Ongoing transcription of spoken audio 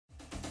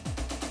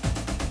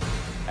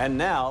And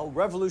now,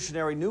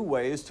 revolutionary new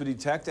ways to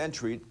detect and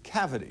treat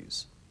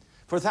cavities.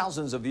 For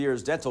thousands of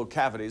years, dental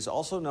cavities,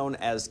 also known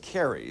as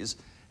caries,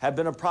 have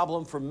been a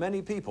problem for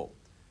many people.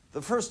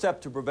 The first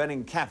step to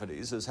preventing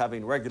cavities is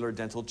having regular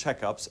dental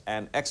checkups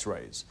and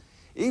x-rays.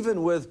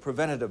 Even with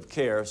preventative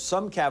care,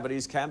 some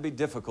cavities can be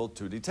difficult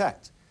to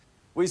detect.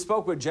 We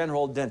spoke with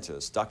general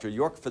dentists Dr.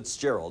 York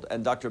Fitzgerald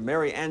and Dr.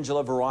 Mary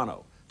Angela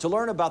Verano to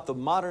learn about the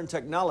modern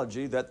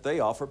technology that they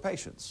offer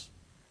patients.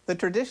 The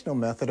traditional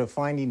method of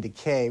finding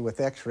decay with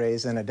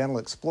x-rays and a dental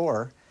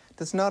explorer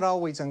does not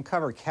always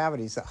uncover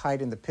cavities that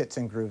hide in the pits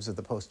and grooves of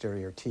the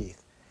posterior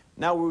teeth.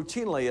 Now,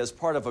 routinely, as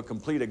part of a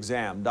complete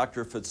exam,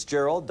 Dr.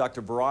 Fitzgerald,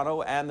 Dr.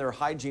 Verano, and their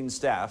hygiene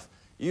staff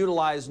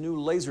utilize new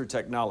laser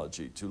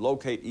technology to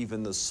locate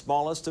even the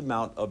smallest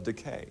amount of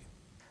decay.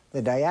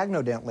 The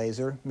Diagnodent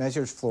laser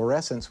measures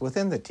fluorescence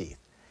within the teeth.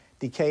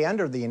 Decay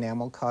under the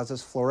enamel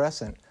causes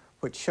fluorescent,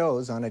 which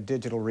shows on a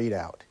digital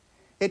readout.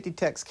 It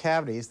detects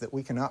cavities that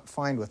we cannot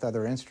find with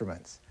other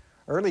instruments.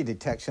 Early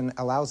detection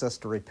allows us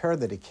to repair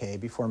the decay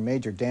before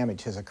major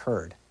damage has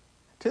occurred.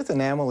 Tooth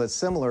enamel is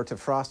similar to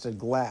frosted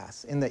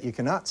glass in that you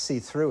cannot see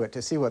through it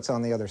to see what's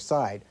on the other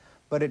side,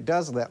 but it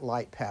does let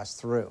light pass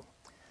through.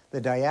 The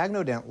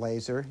Diagnodent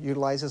laser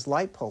utilizes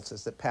light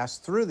pulses that pass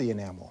through the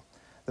enamel.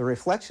 The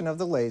reflection of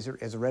the laser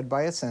is read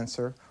by a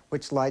sensor,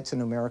 which lights a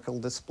numerical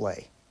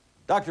display.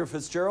 Dr.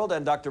 Fitzgerald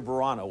and Dr.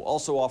 Verano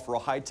also offer a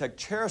high-tech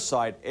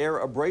chairside air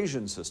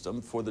abrasion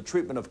system for the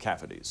treatment of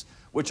cavities,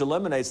 which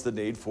eliminates the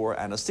need for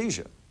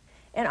anesthesia.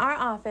 In our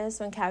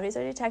office, when cavities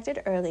are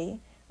detected early,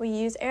 we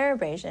use air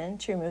abrasion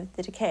to remove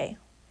the decay.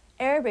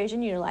 Air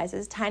abrasion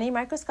utilizes tiny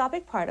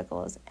microscopic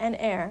particles and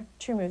air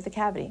to remove the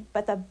cavity.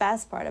 But the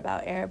best part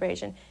about air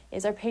abrasion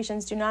is our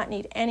patients do not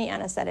need any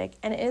anesthetic,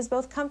 and it is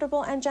both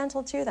comfortable and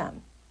gentle to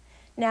them.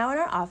 Now in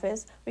our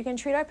office, we can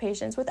treat our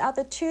patients without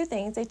the two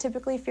things they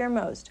typically fear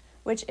most,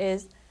 which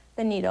is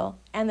the needle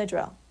and the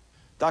drill.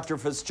 Dr.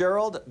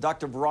 Fitzgerald,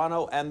 Dr.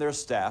 Verano, and their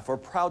staff are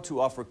proud to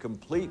offer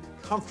complete,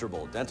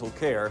 comfortable dental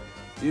care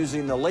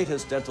using the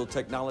latest dental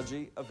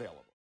technology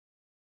available.